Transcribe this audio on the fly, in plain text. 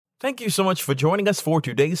Thank you so much for joining us for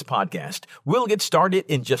today's podcast. We'll get started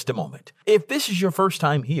in just a moment. If this is your first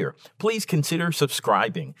time here, please consider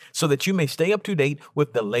subscribing so that you may stay up to date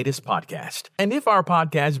with the latest podcast. And if our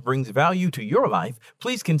podcast brings value to your life,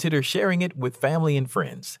 please consider sharing it with family and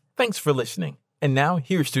friends. Thanks for listening. And now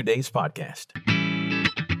here's today's podcast.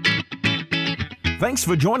 Thanks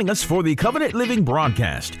for joining us for the Covenant Living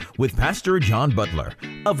broadcast with Pastor John Butler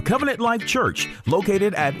of Covenant Life Church,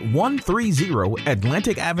 located at 130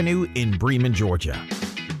 Atlantic Avenue in Bremen, Georgia.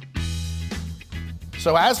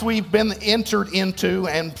 So as we've been entered into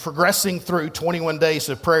and progressing through 21 days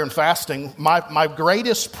of prayer and fasting, my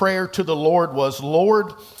greatest prayer to the Lord was,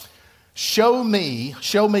 Lord, show me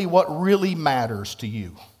what really matters to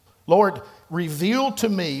you. Lord, reveal to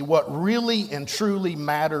me what really and truly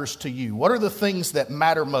matters to you. What are the things that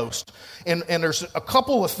matter most? And there's a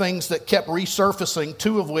couple of things that kept resurfacing,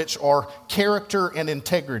 two of which are character and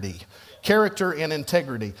integrity. Character and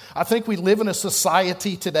integrity. I think we live in a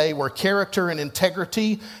society today where character and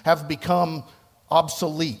integrity have become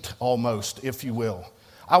obsolete almost, if you will.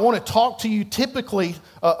 I want to talk to you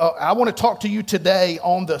today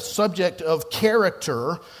on the subject of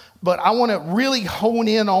character, but I want to really hone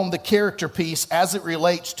in on the character piece as it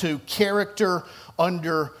relates to character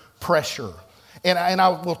under pressure. And I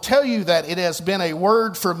will tell you that it has been a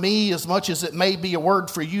word for me as much as it may be a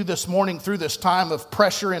word for you this morning through this time of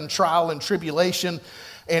pressure and trial and tribulation.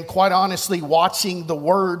 And quite honestly, watching the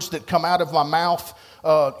words that come out of my mouth.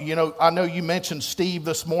 I know you mentioned Steve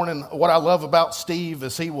this morning. What I love about Steve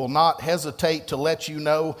is he will not hesitate to let you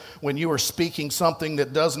know when you are speaking something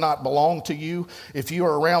that does not belong to you. If you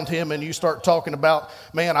are around him and you start talking about,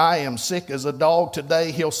 man, I am sick as a dog today,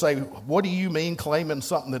 he'll say, what do you mean claiming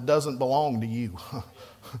something that doesn't belong to you?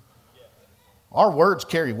 Our words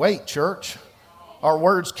carry weight, church. Our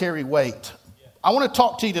words carry weight. I want to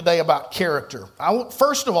talk to you today about character.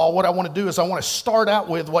 First of all, what I want to do is I want to start out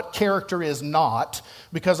with what character is not,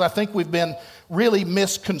 because I think we've been really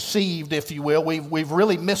misconceived, if you will. We've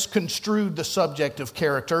really misconstrued the subject of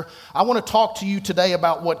character. I want to talk to you today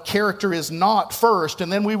about what character is not first,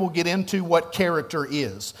 and then we will get into what character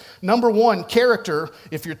is. Number one, character,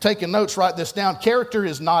 if you're taking notes, write this down. Character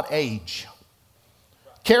is not age.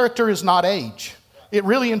 Character is not age. It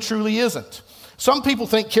really and truly isn't. Some people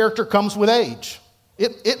think character comes with age.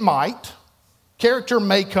 It might. Character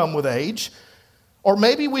may come with age. Or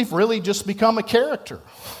maybe we've really just become a character.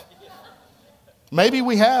 Maybe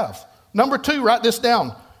we have. Number two, write this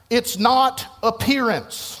down. It's not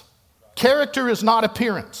appearance. Character is not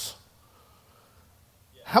appearance.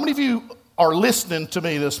 How many of you are listening to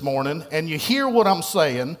me this morning and you hear what I'm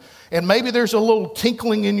saying, and maybe there's a little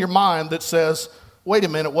tinkling in your mind that says, wait a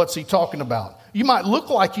minute, what's he talking about? You might look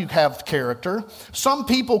like you have character. Some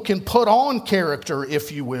people can put on character, if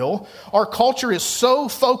you will. Our culture is so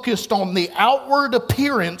focused on the outward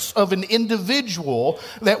appearance of an individual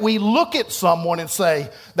that we look at someone and say,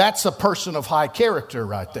 that's a person of high character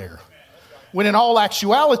right there. When in all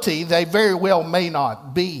actuality, they very well may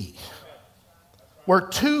not be. We're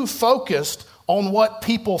too focused on what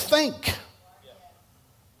people think.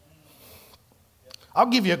 I'll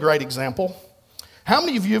give you a great example. How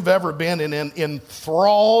many of you have ever been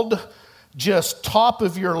enthralled, just top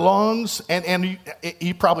of your lungs, and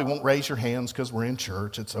you probably won't raise your hands because we're in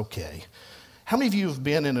church, it's okay. How many of you have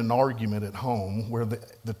been in an argument at home where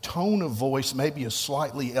the tone of voice maybe is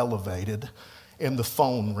slightly elevated and the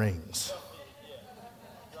phone rings?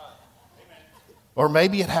 Or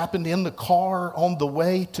maybe it happened in the car on the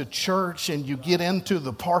way to church and you get into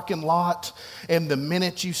the parking lot and the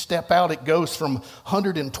minute you step out, it goes from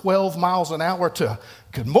 112 miles an hour to,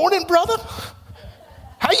 good morning, brother.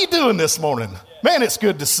 How you doing this morning? Man, it's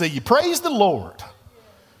good to see you. Praise the Lord.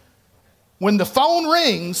 When the phone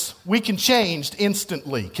rings, we can change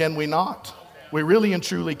instantly, can we not? We really and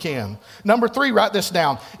truly can. Number three, write this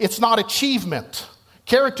down. It's not achievement.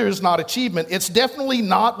 Character is not achievement. It's definitely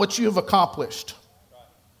not what you have accomplished.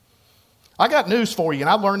 I got news for you, and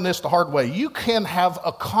I learned this the hard way. You can have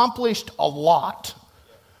accomplished a lot,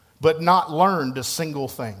 but not learned a single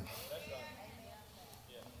thing.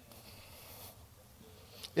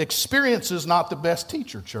 Experience is not the best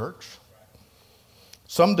teacher, church.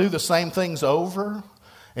 Some do the same things over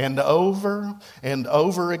and over and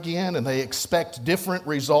over again, and they expect different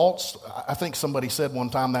results. I think somebody said one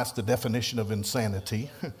time that's the definition of insanity.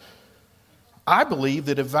 I believe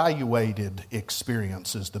that evaluated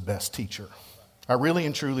experience is the best teacher. I really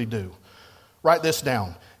and truly do. Write this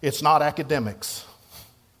down. It's not academics.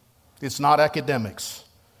 It's not academics.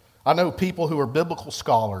 I know people who are biblical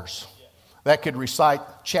scholars that could recite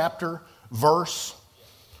chapter, verse,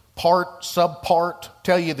 part, subpart,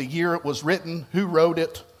 tell you the year it was written, who wrote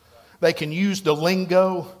it. They can use the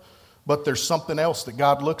lingo, but there's something else that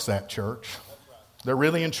God looks at, church. There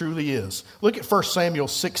really and truly is. Look at 1 Samuel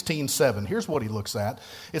 16:7. Here's what he looks at.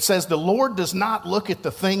 It says, the Lord does not look at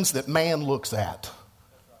the things that man looks at.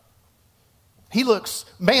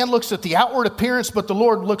 Man looks at the outward appearance, but the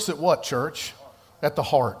Lord looks at what, church? At the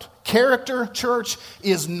heart. Character, church,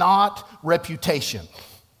 is not reputation.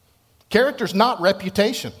 Character's not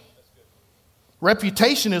reputation.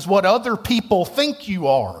 Reputation is what other people think you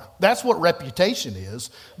are. That's what reputation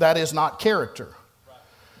is. That is not character.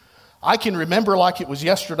 I can remember like it was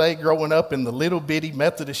yesterday growing up in the little bitty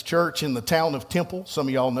Methodist church in the town of Temple. Some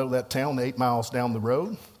of y'all know that town, 8 miles down the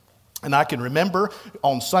road. And I can remember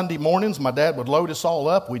on Sunday mornings, my dad would load us all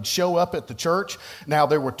up. We'd show up at the church. Now,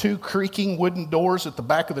 there were 2 creaking wooden doors at the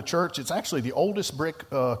back of the church. It's actually the oldest brick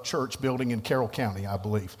church building in Carroll County, I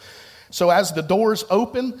believe. So as the doors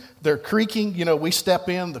open, they're creaking. You know, we step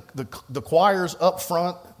in, the choir's up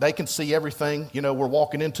front. They can see everything. You know, we're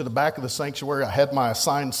walking into the back of the sanctuary. I had my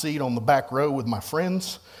assigned seat on the back row with my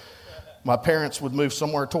friends. My parents would move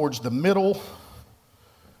somewhere towards the middle.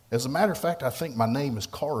 As a matter of fact, I think my name is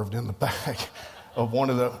carved in the back of one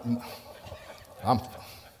of the...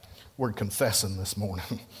 We're confessing this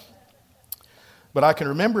morning. But I can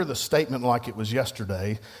remember the statement like it was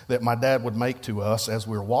yesterday that my dad would make to us as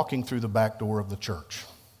we were walking through the back door of the church.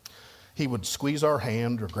 He would squeeze our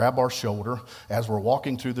hand or grab our shoulder as we're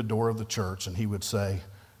walking through the door of the church, and he would say,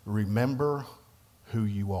 remember who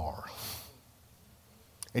you are.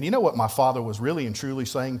 And you know what my father was really and truly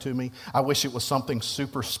saying to me? I wish it was something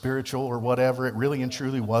super spiritual or whatever. It really and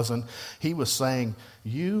truly wasn't. He was saying,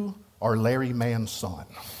 you are Larry Mann's son.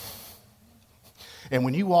 And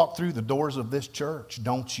when you walk through the doors of this church,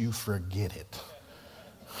 don't you forget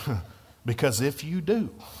it. Because if you do,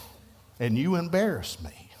 and you embarrass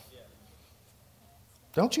me,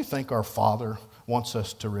 don't you think our Father wants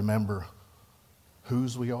us to remember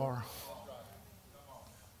whose we are?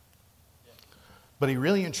 But he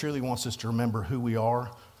really and truly wants us to remember who we are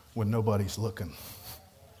when nobody's looking.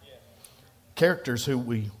 Character is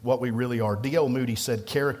what we really are. D.L. Moody said,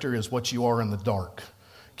 character is what you are in the dark.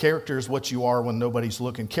 Character is what you are when nobody's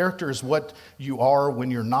looking. Character is what you are when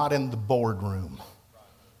you're not in the boardroom.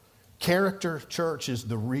 Character, church, is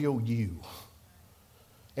the real you.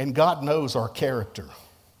 And God knows our character.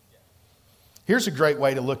 Here's a great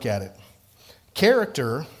way to look at it.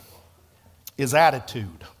 Character is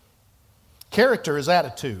attitude. Character is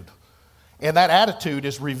attitude. And that attitude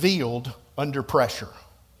is revealed under pressure.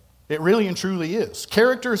 It really and truly is.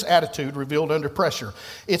 Character is attitude revealed under pressure.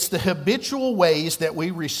 It's the habitual ways that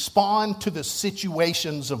we respond to the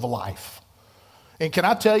situations of life. And can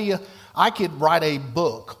I tell you, I could write a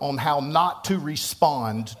book on how not to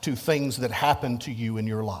respond to things that happen to you in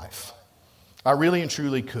your life. I really and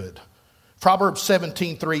truly could. Proverbs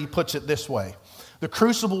 17:3 puts it this way. The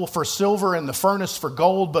crucible for silver and the furnace for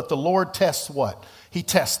gold, but the Lord tests what? He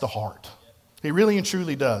tests the heart. He really and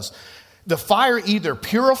truly does. The fire either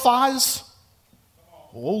purifies,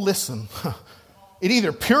 listen, it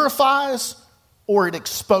either purifies or it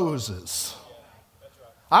exposes.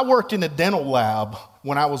 I worked in a dental lab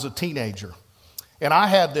when I was a teenager, and I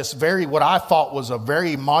had this what I thought was a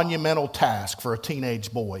very monumental task for a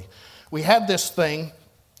teenage boy. We had this thing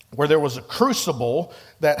where there was a crucible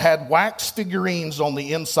that had wax figurines on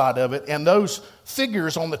the inside of it, and those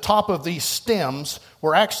figures on the top of these stems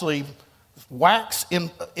were actually wax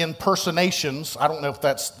impersonations. I don't know if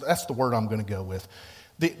that's the word I'm going to go with.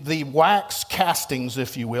 The wax castings,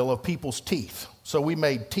 if you will, of people's teeth. So we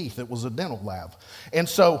made teeth. It was a dental lab. And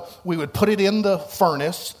so we would put it in the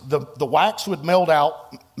furnace. The wax would melt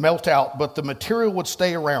out, but the material would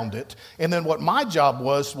stay around it. And then what my job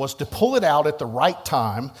was to pull it out at the right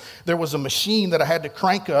time. There was a machine that I had to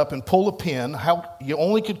crank up and pull a pin. You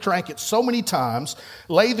only could crank it so many times.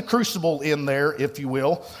 Lay the crucible in there, if you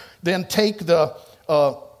will. Then take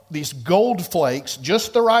these gold flakes,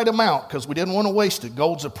 just the right amount, because we didn't want to waste it.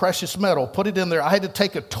 Gold's a precious metal. Put it in there. I had to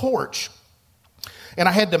take a torch, and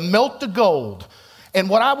I had to melt the gold.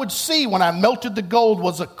 And what I would see when I melted the gold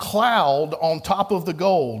was a cloud on top of the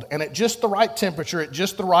gold. And at just the right temperature, at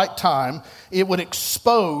just the right time, it would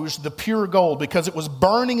expose the pure gold because it was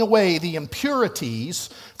burning away the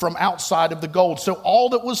impurities from outside of the gold. So all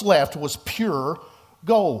that was left was pure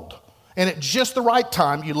gold. And at just the right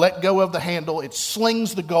time, you let go of the handle, it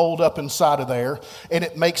slings the gold up inside of there, and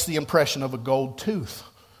it makes the impression of a gold tooth,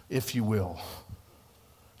 if you will.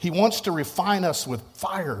 He wants to refine us with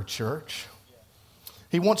fire, church.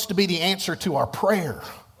 He wants to be the answer to our prayer.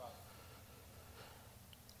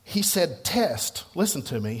 He said, test, listen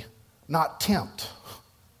to me, not tempt.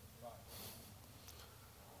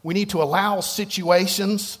 We need to allow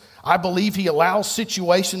situations. I believe He allows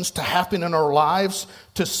situations to happen in our lives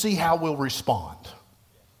to see how we'll respond.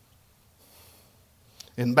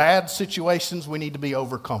 In bad situations, we need to be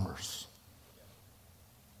overcomers.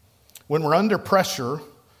 When we're under pressure,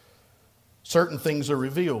 certain things are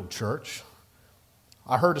revealed, church.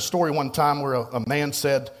 I heard a story one time where a man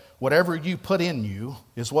said, whatever you put in you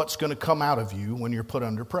is what's going to come out of you when you're put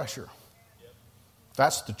under pressure.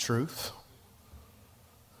 That's the truth.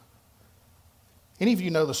 Any of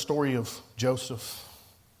you know the story of Joseph,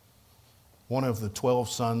 one of the 12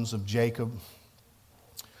 sons of Jacob?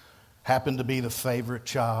 Happened to be the favorite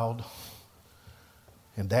child,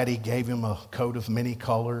 and Daddy gave him a coat of many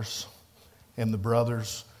colors, and the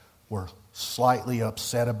brothers were slightly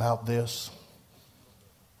upset about this.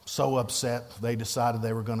 So upset, they decided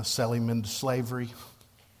they were going to sell him into slavery.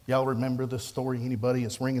 Y'all remember this story? Anybody?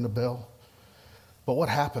 It's ringing a bell. But what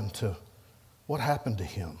happened to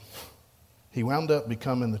him? He wound up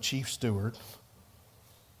becoming the chief steward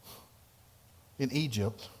in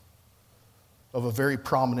Egypt of a very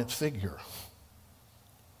prominent figure.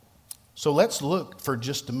 So let's look for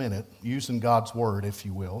just a minute, using God's word, if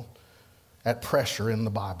you will, at pressure in the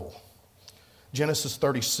Bible. Genesis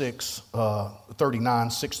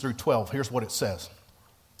 39, 6 through 12. Here's what it says.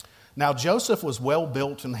 Now Joseph was well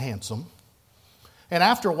built and handsome, and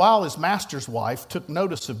after a while his master's wife took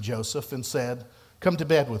notice of Joseph and said, "Come to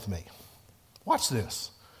bed with me." Watch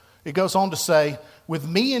this. It goes on to say, "With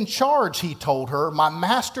me in charge," he told her, "my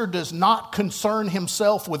master does not concern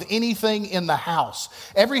himself with anything in the house.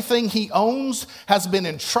 Everything he owns has been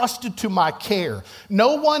entrusted to my care.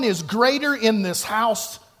 No one is greater in this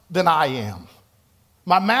house than I am.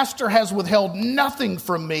 My master has withheld nothing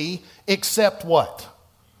from me except what?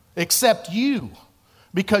 Except you,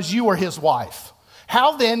 because you are his wife.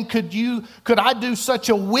 How then could I do such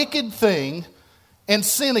a wicked thing and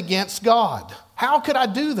sin against God? How could I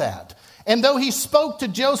do that?" And though she spoke to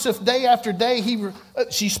Joseph day after day, he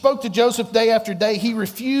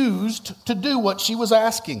refused to do what she was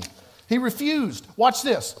asking. He refused. Watch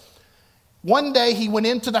this. One day he went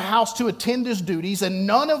into the house to attend his duties, and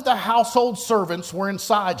none of the household servants were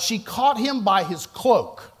inside. She caught him by his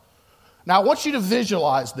cloak. Now I want you to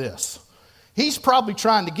visualize this. He's probably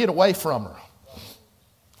trying to get away from her.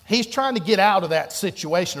 He's trying to get out of that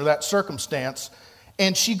situation or that circumstance,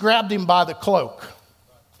 and she grabbed him by the cloak.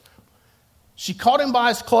 She caught him by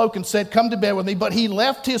his cloak and said, "Come to bed with me," but he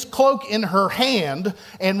left his cloak in her hand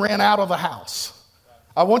and ran out of the house.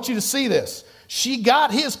 I want you to see this. She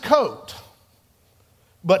got his coat,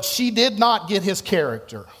 but she did not get his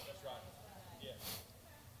character.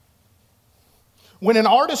 When an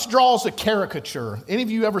artist draws a caricature, any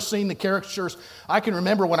of you ever seen the caricatures? I can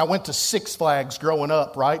remember when I went to Six Flags growing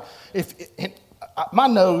up, right? My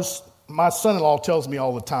nose, my son-in-law tells me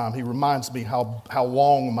all the time, he reminds me how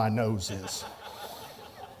long my nose is.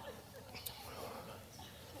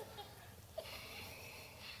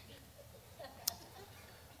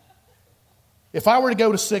 If I were to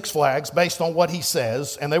go to Six Flags, based on what he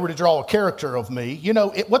says, and they were to draw a character of me,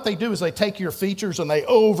 what they do is they take your features and they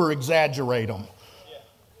over-exaggerate them. Yeah.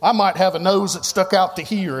 I might have a nose that stuck out to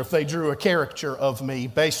here if they drew a caricature of me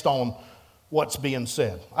based on what's being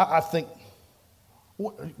said. I think,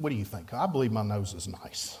 what do you think? I believe my nose is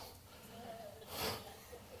nice.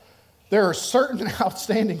 There are certain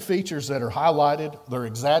outstanding features that are highlighted. They're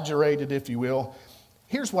exaggerated, if you will.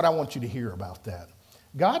 Here's what I want you to hear about that.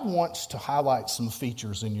 God wants to highlight some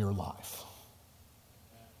features in your life.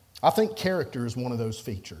 I think character is one of those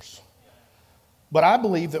features. But I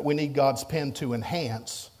believe that we need God's pen to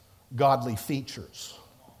enhance godly features.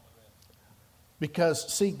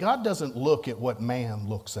 Because, see, God doesn't look at what man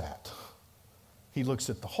looks at. He looks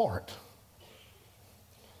at the heart.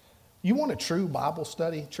 You want a true Bible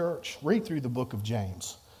study, church? Read through the book of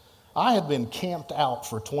James. I have been camped out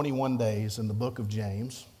for 21 days in the book of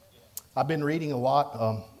James. I've been reading a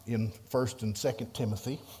lot in 1st and 2nd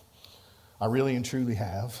Timothy. I really and truly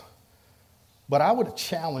have. But I would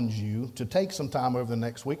challenge you to take some time over the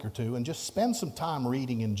next week or two and just spend some time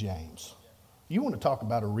reading in James. You want to talk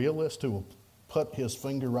about a realist who will put his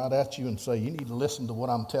finger right at you and say, "You need to listen to what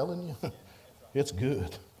I'm telling you." It's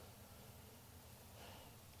good.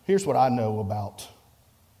 Here's what I know about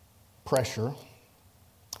pressure.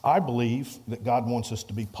 I believe that God wants us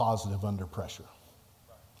to be positive under pressure.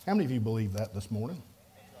 How many of you believe that this morning?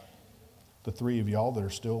 The three of y'all that are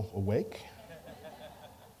still awake.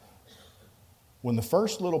 When the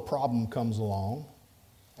first little problem comes along,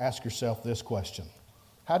 ask yourself this question.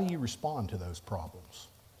 How do you respond to those problems?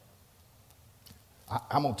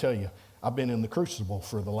 I'm going to tell you, I've been in the crucible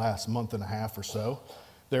for the last month and a half or so,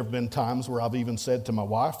 There have been times where I've even said to my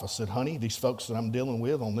wife, I said, honey, these folks that I'm dealing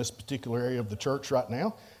with on this particular area of the church right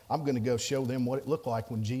now, I'm going to go show them what it looked like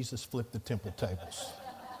when Jesus flipped the temple tables.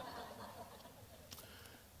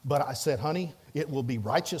 But I said, honey, it will be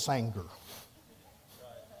righteous anger.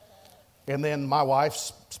 And then my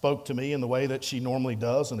wife spoke to me in the way that she normally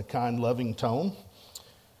does, in a kind, loving tone.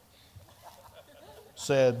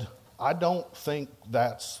 Said, I don't think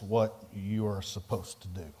that's what you are supposed to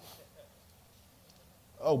do.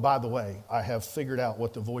 Oh, by the way, I have figured out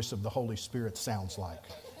what the voice of the Holy Spirit sounds like.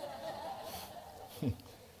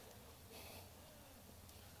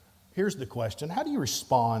 Here's the question. How do you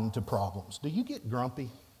respond to problems? Do you get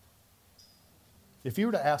grumpy? If you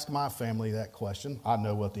were to ask my family that question, I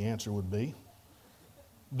know what the answer would be.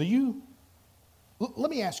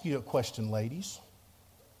 Let me ask you a question, ladies.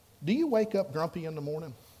 Do you wake up grumpy in the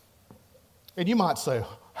morning? And you might say,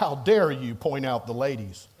 how dare you point out the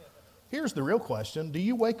ladies? Here's the real question. Do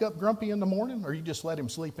you wake up grumpy in the morning, or you just let him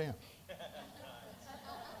sleep in?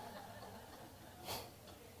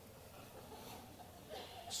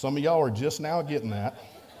 Some of y'all are just now getting that.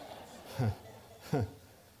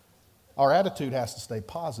 Our attitude has to stay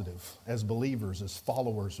positive as believers, as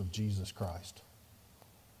followers of Jesus Christ.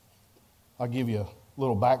 I'll give you a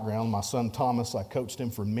little background. My son Thomas, I coached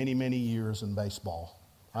him for many, many years in baseball.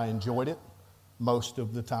 I enjoyed it most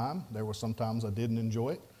of the time. There were some times I didn't enjoy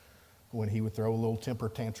it, when he would throw a little temper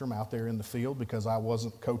tantrum out there in the field because I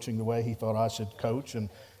wasn't coaching the way he thought I should coach.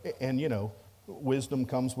 And you know, wisdom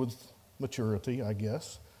comes with maturity, I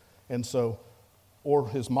guess. And so, or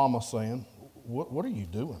his mama saying, what are you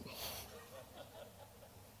doing?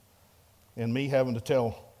 And me having to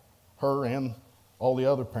tell her and all the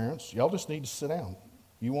other parents, y'all just need to sit down.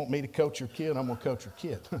 You want me to coach your kid, I'm going to coach your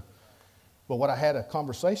kid. But what I had a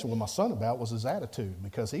conversation with my son about was his attitude,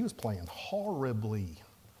 because he was playing horribly.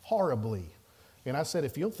 And I said,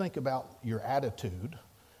 if you'll think about your attitude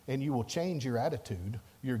and you will change your attitude,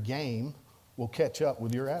 your game will catch up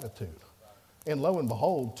with your attitude. And lo and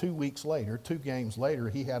behold, 2 weeks later, 2 games later,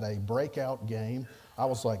 he had a breakout game. I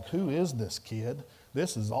was like, who is this kid?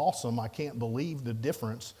 This is awesome. I can't believe the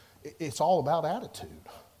difference. It's all about attitude.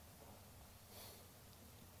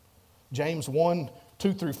 James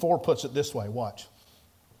 1:2-4 puts it this way. Watch.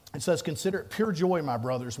 It says, consider it pure joy, my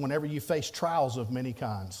brothers, whenever you face trials of many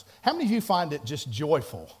kinds. How many of you find it just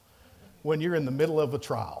joyful when you're in the middle of a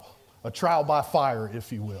trial by fire,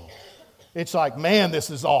 if you will? It's like, man, this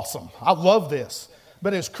is awesome. I love this.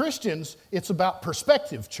 But as Christians, it's about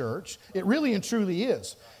perspective, church. It really and truly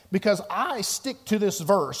is. Because I stick to this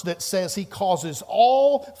verse that says he causes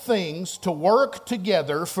all things to work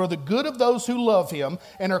together for the good of those who love him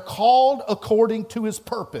and are called according to his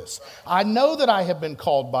purpose. I know that I have been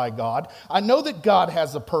called by God. I know that God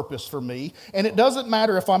has a purpose for me. And it doesn't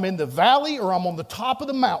matter if I'm in the valley or I'm on the top of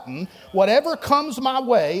the mountain. Whatever comes my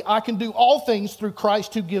way, I can do all things through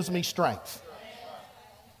Christ who gives me strength.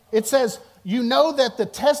 It says, you know that the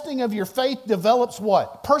testing of your faith develops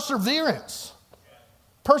what? Perseverance.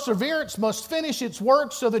 Perseverance must finish its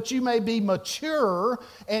work so that you may be mature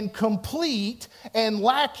and complete and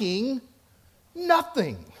lacking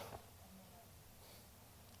nothing.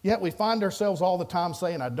 Yet we find ourselves all the time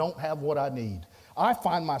saying, I don't have what I need. I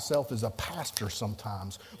find myself as a pastor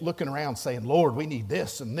sometimes looking around saying, Lord, we need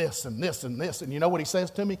this and this and this and this. And you know what he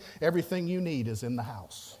says to me? Everything you need is in the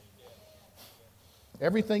house.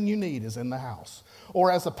 Everything you need is in the house.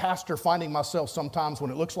 Or as a pastor, finding myself sometimes when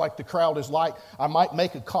it looks like the crowd is light, I might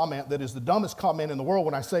make a comment that is the dumbest comment in the world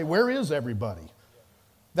when I say, where is everybody?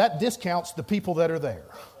 That discounts the people that are there.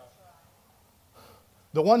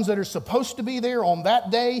 The ones that are supposed to be there on that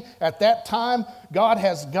day, at that time, God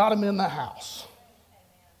has got them in the house.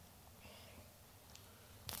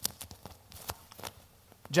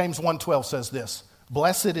 James 1:12 says this,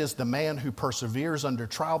 blessed is the man who perseveres under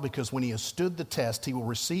trial, because when he has stood the test, he will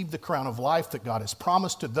receive the crown of life that God has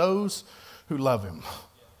promised to those who love him.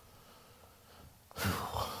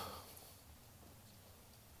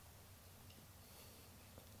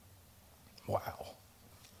 Wow.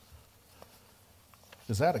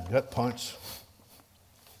 Is that a gut punch?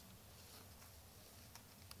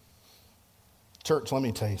 Church, let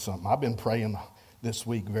me tell you something. I've been praying this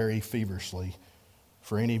week very feverishly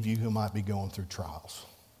for any of you who might be going through trials.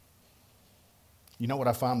 You know what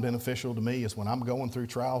I find beneficial to me is when I'm going through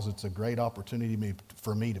trials, it's a great opportunity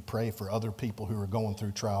for me to pray for other people who are going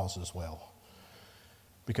through trials as well.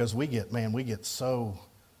 Because we get so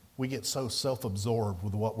self-absorbed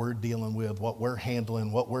with what we're dealing with, what we're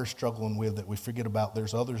handling, what we're struggling with, that we forget about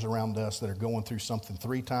there's others around us that are going through something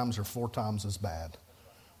 3 times or 4 times as bad.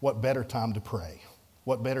 What better time to pray?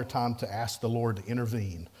 What better time to ask the Lord to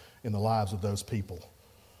intervene in the lives of those people?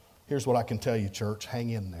 Here's what I can tell you, church.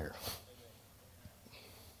 Hang in there.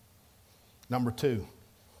 Number 2,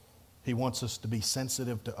 he wants us to be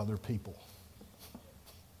sensitive to other people.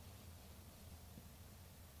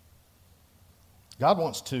 God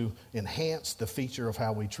wants to enhance the feature of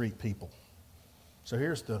how we treat people. So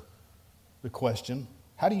here's the question.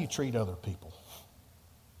 How do you treat other people?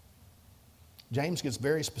 James gets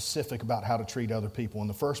very specific about how to treat other people. In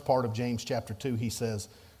the first part of James chapter 2, he says,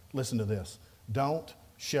 listen to this, don't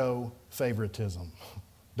show favoritism.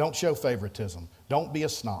 Don't show favoritism. Don't be a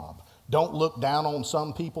snob. Don't look down on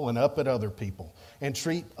some people and up at other people. And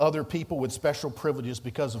treat other people with special privileges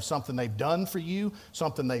because of something they've done for you,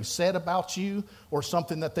 something they've said about you, or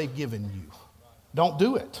something that they've given you. Don't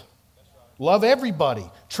do it. Love everybody.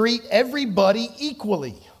 Treat everybody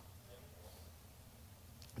equally.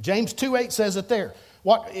 James 2:8 says it there.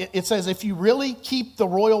 It says, if you really keep the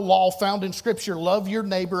royal law found in Scripture, love your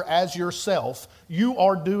neighbor as yourself, you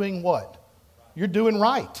are doing what? You're doing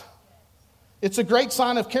right. It's a great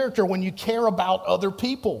sign of character when you care about other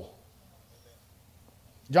people.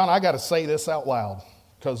 John, I got to say this out loud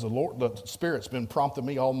because the Spirit's been prompting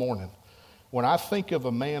me all morning. When I think of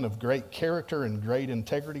a man of great character and great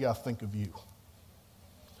integrity, I think of you.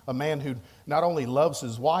 A man who not only loves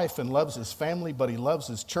his wife and loves his family, but he loves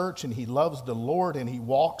his church and he loves the Lord, and he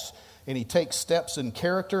walks and he takes steps in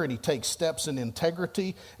character and he takes steps in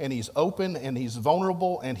integrity, and he's open and he's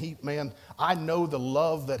vulnerable, and I know the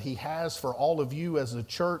love that he has for all of you as a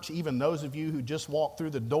church, even those of you who just walked through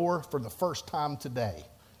the door for the first time today.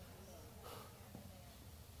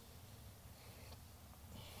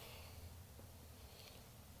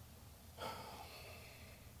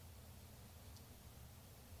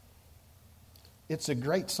 It's a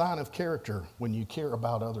great sign of character when you care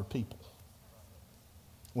about other people.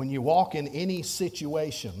 When you walk in any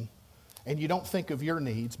situation and you don't think of your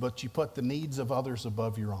needs, but you put the needs of others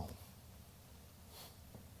above your own.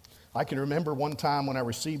 I can remember one time when I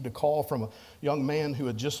received a call from a young man who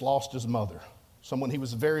had just lost his mother, someone he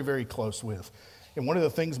was very, very close with. And one of the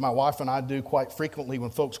things my wife and I do quite frequently when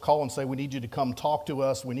folks call and say, we need you to come talk to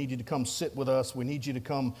us, we need you to come sit with us, we need you to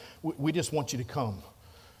come, we just want you to come,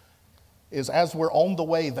 is as we're on the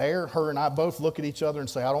way there, her and I both look at each other and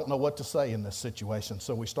say, I don't know what to say in this situation.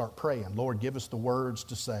 So we start praying. Lord, give us the words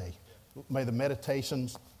to say. May the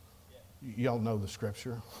meditations, y'all know the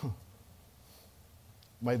scripture.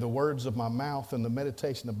 May the words of my mouth and the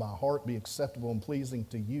meditation of my heart be acceptable and pleasing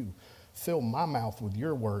to you. Fill my mouth with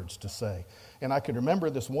your words to say. And I can remember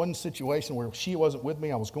this one situation where she wasn't with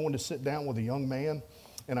me. I was going to sit down with a young man,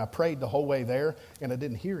 and I prayed the whole way there, and I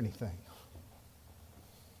didn't hear anything.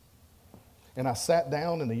 And I sat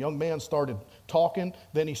down, and the young man started talking.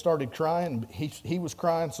 Then he started crying. He was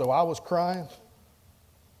crying, so I was crying.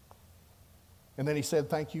 And then he said,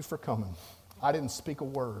 thank you for coming. I didn't speak a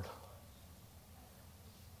word.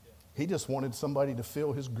 He just wanted somebody to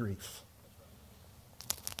feel his grief.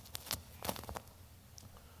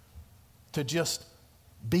 To just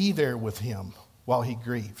be there with him while he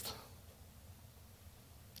grieved.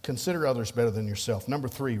 Consider others better than yourself. Number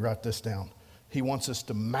 3, write this down. He wants us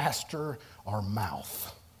to master our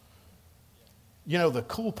mouth. You know, the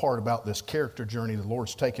cool part about this character journey the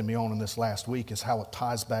Lord's taken me on in this last week is how it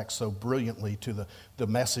ties back so brilliantly to the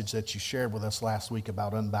message that you shared with us last week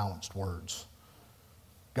about unbalanced words.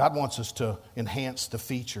 God wants us to enhance the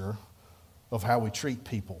feature of how we treat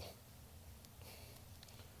people.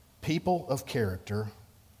 People of character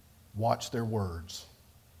watch their words.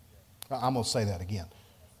 I'm going to say that again.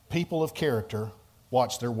 People of character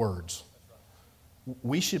watch their words.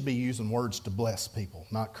 We should be using words to bless people,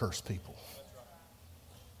 not curse people.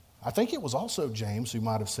 I think it was also James who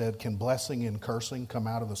might have said, can blessing and cursing come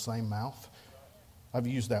out of the same mouth? I've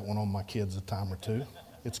used that one on my kids a time or two.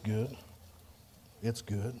 It's good. It's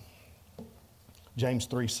good. James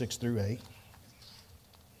 3:6-8.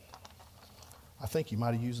 I think you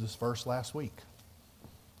might have used this verse last week.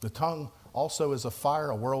 The tongue also is a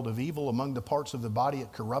fire, a world of evil among the parts of the body.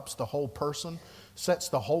 It corrupts the whole person, sets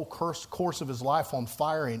the whole course of his life on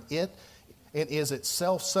fire, and it is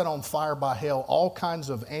itself set on fire by hell. All kinds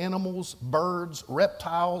of animals, birds,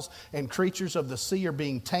 reptiles, and creatures of the sea are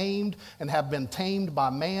being tamed and have been tamed by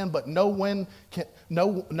man, but no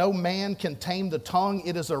man can tame the tongue.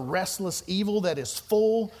 It is a restless evil that is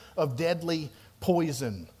full of deadly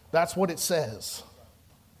poison. That's what it says.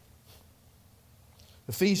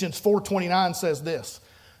 Ephesians 4:29 says this,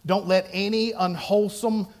 don't let any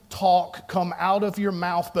unwholesome talk come out of your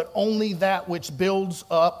mouth, but only that which builds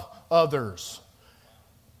up others.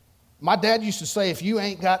 My dad used to say, if you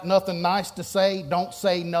ain't got nothing nice to say, don't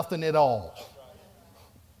say nothing at all.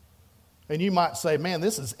 And you might say, man,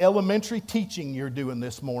 this is elementary teaching you're doing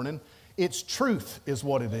this morning. It's truth is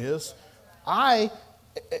what it is. I,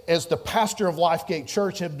 as the pastor of Lifegate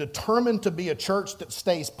Church, have determined to be a church that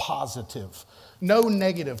stays positive. No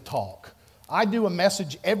negative talk. I do a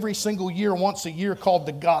message every single year, once a year, called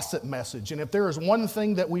the gossip message. And if there is one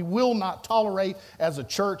thing that we will not tolerate as a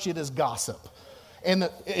church, it is gossip. And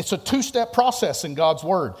it's a two-step process in God's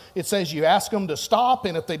Word. It says you ask them to stop,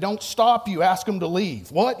 and if they don't stop, you ask them to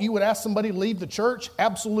leave. What? You would ask somebody to leave the church?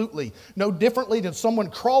 Absolutely. No differently than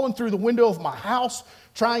someone crawling through the window of my house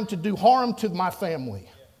trying to do harm to my family.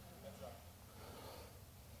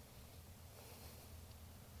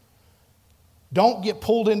 Don't get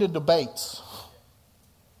pulled into debates.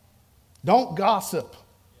 Don't gossip.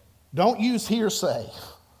 Don't use hearsay.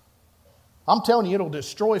 I'm telling you, it'll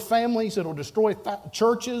destroy families, it'll destroy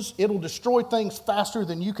churches, it'll destroy things faster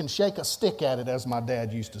than you can shake a stick at it, as my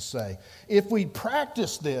dad used to say. If we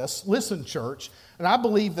practice this, listen, church, and I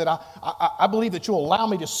believe that I believe that you'll allow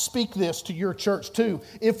me to speak this to your church too.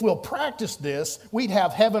 If we'll practice this, we'd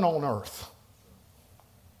have heaven on earth.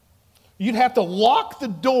 You'd have to lock the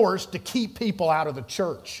doors to keep people out of the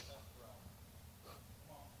church.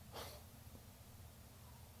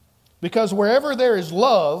 Because wherever there is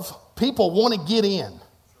love, people want to get in.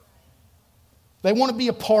 They want to be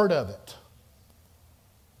a part of it.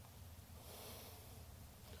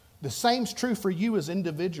 The same's true for you as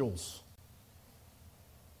individuals.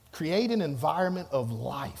 Create an environment of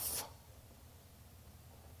life.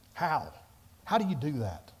 How? How do you do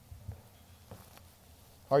that?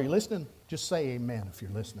 Are you listening? Just say amen if you're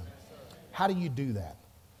listening. How do you do that?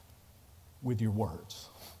 With your words.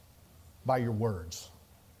 By your words.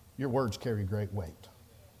 Your words carry great weight.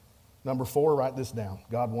 Number 4, write this down.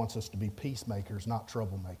 God wants us to be peacemakers, not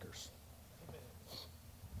troublemakers.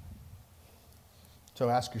 So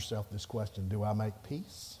ask yourself this question: do I make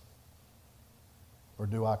peace or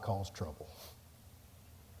do I cause trouble?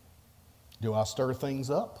 Do I stir things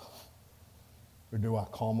up or do I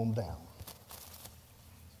calm them down?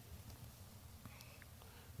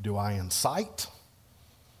 Do I incite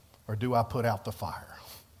or do I put out the fire?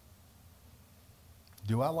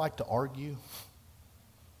 Do I like to argue?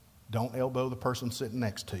 Don't elbow the person sitting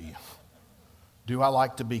next to you. Do I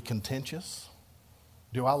like to be contentious?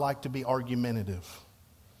 Do I like to be argumentative?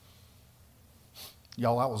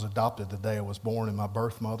 Y'all, I was adopted the day I was born, and my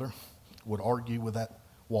birth mother would argue with that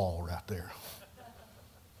wall right there.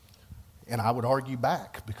 And I would argue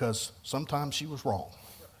back because sometimes she was wrong.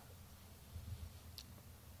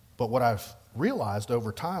 But what I've realized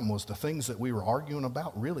over time was the things that we were arguing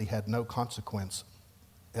about really had no consequence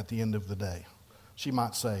at the end of the day. She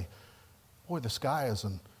might say, boy, the sky is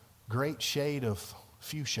a great shade of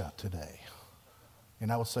fuchsia today.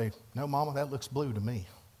 And I would say, no, Mama, that looks blue to me.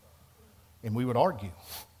 And we would argue.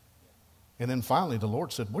 And then finally the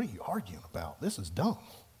Lord said, what are you arguing about? This is dumb.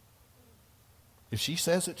 If she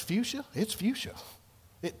says it's fuchsia, it's fuchsia.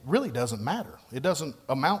 It really doesn't matter. It doesn't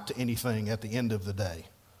amount to anything at the end of the day.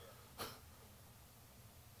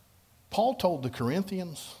 Paul told the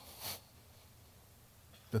Corinthians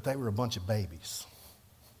that they were a bunch of babies.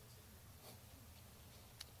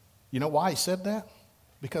 You know why he said that?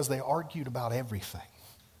 Because they argued about everything.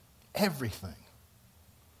 Everything.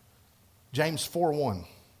 James 4:1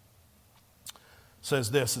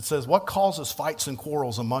 says this. It says, what causes fights and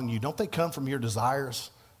quarrels among you? Don't they come from your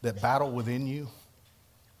desires that battle within you?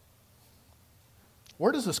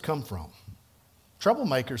 Where does this come from?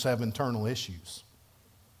 Troublemakers have internal issues.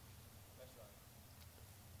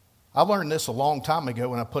 I learned this a long time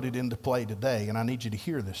ago and I put it into play today, and I need you to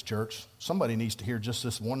hear this, church. Somebody needs to hear just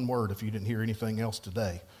this one word if you didn't hear anything else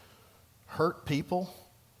today. Hurt people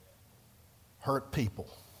hurt people.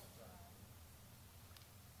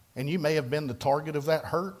 And you may have been the target of that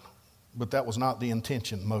hurt, but that was not the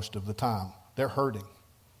intention most of the time. They're hurting,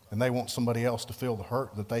 and they want somebody else to feel the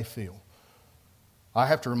hurt that they feel. I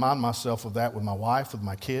have to remind myself of that with my wife, with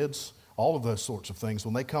my kids, all of those sorts of things.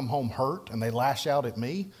 When they come home hurt and they lash out at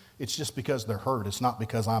me, it's just because they're hurt. It's not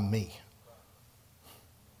because I'm me.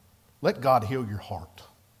 Let God heal your heart.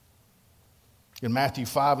 In Matthew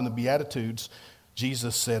 5 in the Beatitudes,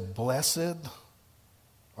 Jesus said, blessed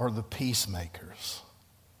are the peacemakers.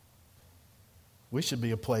 We should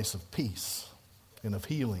be a place of peace and of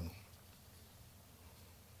healing.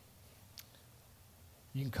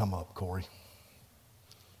 You can come up, Corey.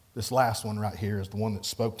 This last one right here is the one that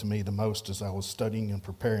spoke to me the most as I was studying and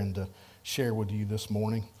preparing to share with you this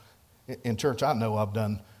morning. In church, I know I've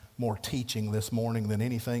done more teaching this morning than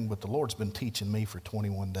anything, but the Lord's been teaching me for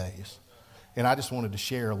 21 days. And I just wanted to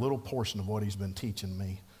share a little portion of what he's been teaching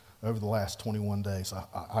me over the last 21 days.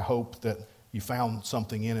 I hope that you found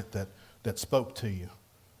something in it that that spoke to you.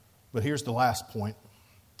 But here's the last point.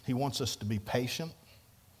 He wants us to be patient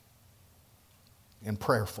and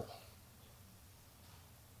prayerful.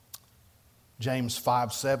 James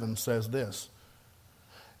 5:7 says this.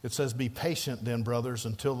 It says, be patient then, brothers,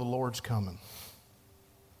 until the Lord's coming.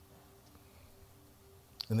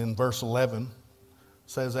 And then verse 11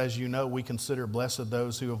 says, as you know, we consider blessed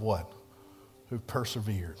those who have what? Who've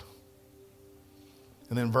persevered.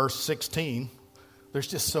 And then verse 16, there's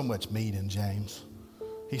just so much meat in James.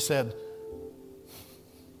 He said,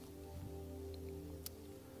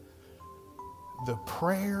 the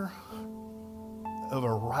prayer of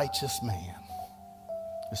a righteous man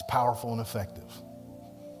is powerful and effective.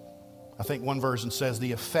 I think one version says,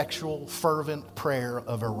 the effectual, fervent prayer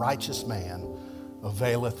of a righteous man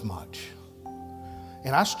availeth much.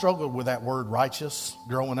 And I struggled with that word righteous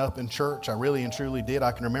growing up in church. I really and truly did.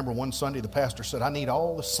 I can remember one Sunday the pastor said, I need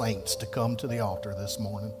all the saints to come to the altar this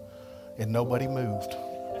morning. And nobody moved.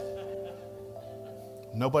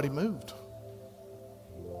 Nobody moved.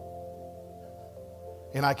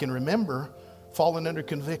 And I can remember falling under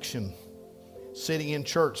conviction, sitting in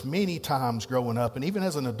church many times growing up, and even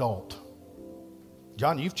as an adult.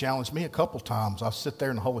 John, you've challenged me a couple times. I'll sit there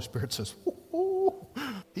and the Holy Spirit says, ooh,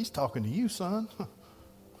 he's talking to you, son.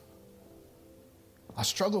 I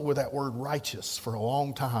struggled with that word righteous for a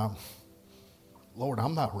long time. Lord,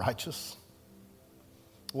 I'm not righteous.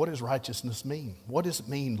 What does righteousness mean? What does it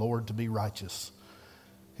mean, Lord, to be righteous?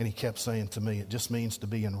 And he kept saying to me, it just means to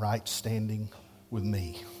be in right standing with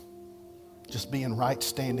me. Just be in right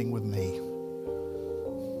standing with me.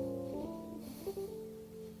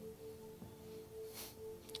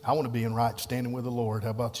 I want to be in right standing with the Lord. How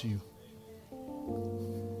about you?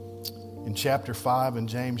 In chapter 5 in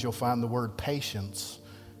James, you'll find the word patience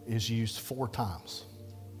is used 4 times.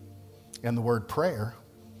 And the word prayer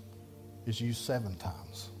is used 7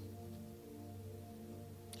 times.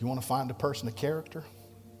 You want to find a person of character?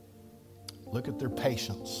 Look at their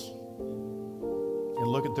patience. And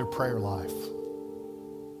look at their prayer life.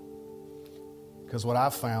 Because what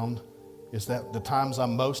I've found is that the times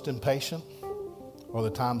I'm most impatient are the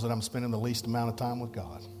times that I'm spending the least amount of time with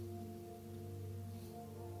God.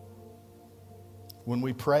 When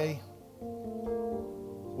we pray,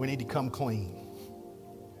 we need to come clean.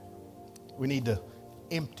 We need to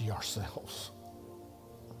empty ourselves.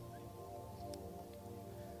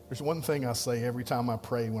 There's one thing I say every time I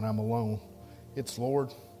pray when I'm alone. It's,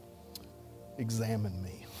 Lord, examine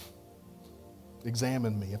me.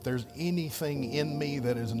 Examine me. If there's anything in me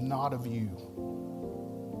that is not of you,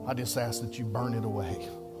 I just ask that you burn it away,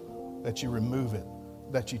 that you remove it,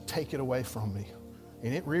 that you take it away from me.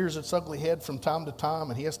 And it rears its ugly head from time to time,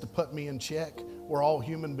 and he has to put me in check. We're all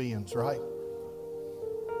human beings, right?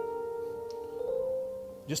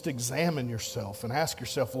 Just examine yourself and ask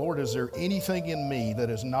yourself, Lord, is there anything in me that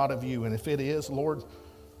is not of you? And if it is, Lord,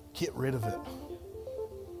 get rid of it.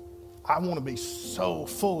 I want to be so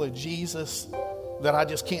full of Jesus that I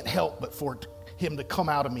just can't help but for him to come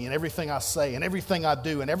out of me in everything I say and everything I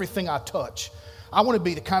do and everything I touch. I want to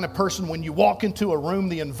be the kind of person when you walk into a room,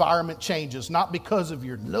 the environment changes, not because of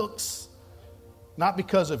your looks, not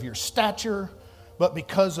because of your stature, but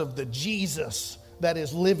because of the Jesus that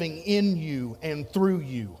is living in you and through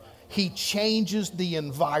you. He changes the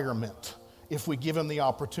environment if we give him the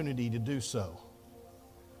opportunity to do so.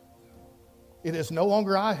 It is no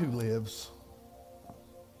longer I who lives,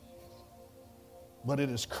 but it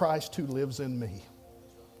is Christ who lives in me.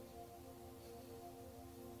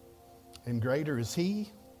 And greater is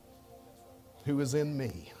he who is in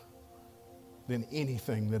me than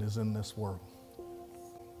anything that is in this world.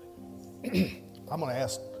 I'm going to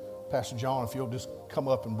ask Pastor John if you'll just come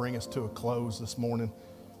up and bring us to a close this morning.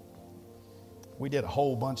 We did a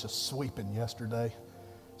whole bunch of sweeping yesterday.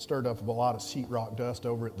 Stirred up a lot of sheetrock dust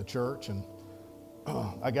over at the church, and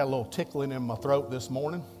I got a little tickling in my throat this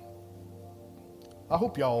morning. I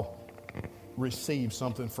hope y'all received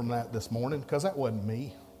something from that this morning, because that wasn't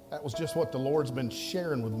me. That was just what the Lord's been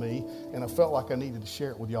sharing with me, and I felt like I needed to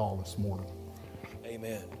share it with y'all this morning.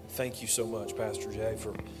 Amen. Thank you so much, Pastor Jay,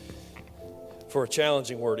 for a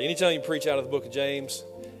challenging word. Anytime you preach out of the book of James,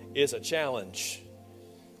 it's a challenge.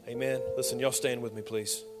 Amen. Listen, y'all stand with me,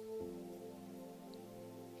 please.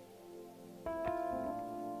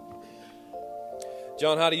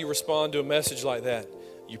 John, how do you respond to a message like that?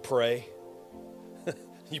 You pray.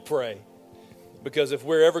 You pray. Because if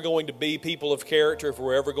we're ever going to be people of character, if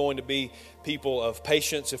we're ever going to be people of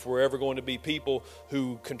patience, if we're ever going to be people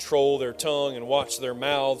who control their tongue and watch their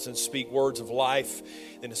mouths and speak words of life,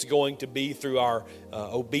 then it's going to be through our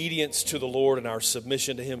obedience to the Lord and our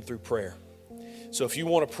submission to him through prayer. So if you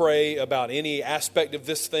want to pray about any aspect of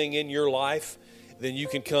this thing in your life, then you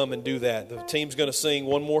can come and do that. The team's going to sing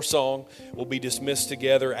one more song. We'll be dismissed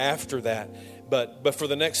together after that. But for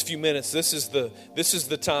the next few minutes, this is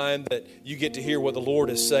the time that you get to hear what the Lord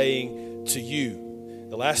is saying to you.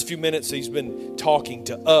 The last few minutes He's been talking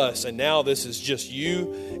to us, and now this is just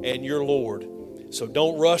you and your Lord. So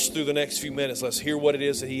don't rush through the next few minutes. Let's hear what it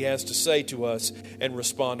is that He has to say to us and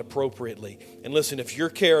respond appropriately. And listen, if you're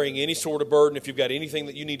carrying any sort of burden, if you've got anything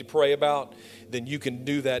that you need to pray about, then you can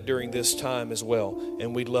do that during this time as well.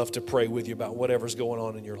 And we'd love to pray with you about whatever's going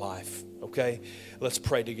on in your life. Okay? Let's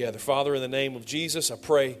pray together. Father, in the name of Jesus, I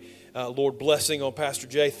pray, Lord, blessing on Pastor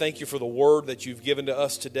Jay. Thank you for the word that you've given to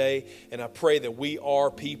us today. And I pray that we are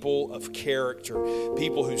people of character,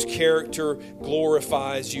 people whose character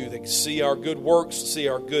glorifies you, that see our good works, see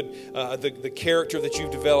our good, the character that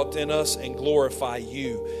you've developed in us, and glorify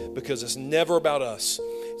you, because it's never about us.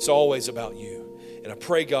 It's always about you. And I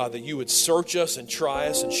pray, God, that you would search us and try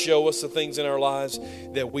us and show us the things in our lives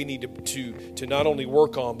that we need to not only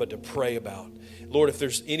work on, but to pray about. Lord, if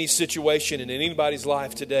there's any situation in anybody's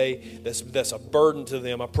life today that's a burden to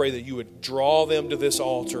them, I pray that you would draw them to this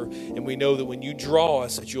altar. And we know that when you draw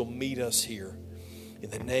us, that you'll meet us here.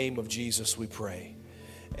 In the name of Jesus, we pray.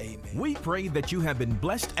 Amen. We pray that you have been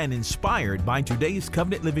blessed and inspired by today's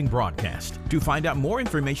Covenant Living broadcast. To find out more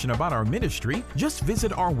information about our ministry, just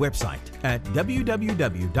visit our website at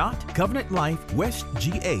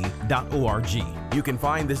www.covenantlifewestga.org. You can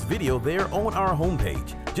find this video there on our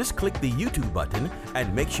homepage. Just click the YouTube button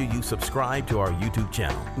and make sure you subscribe to our YouTube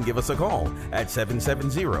channel. Give us a call at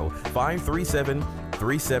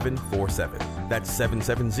 770-537-3747. That's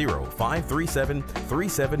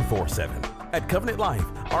 770-537-3747. At Covenant Life,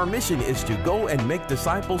 our mission is to go and make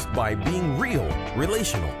disciples by being real,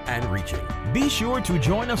 relational, and reaching. Be sure to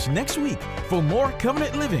join us next week for more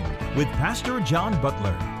Covenant Living with Pastor John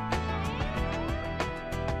Butler.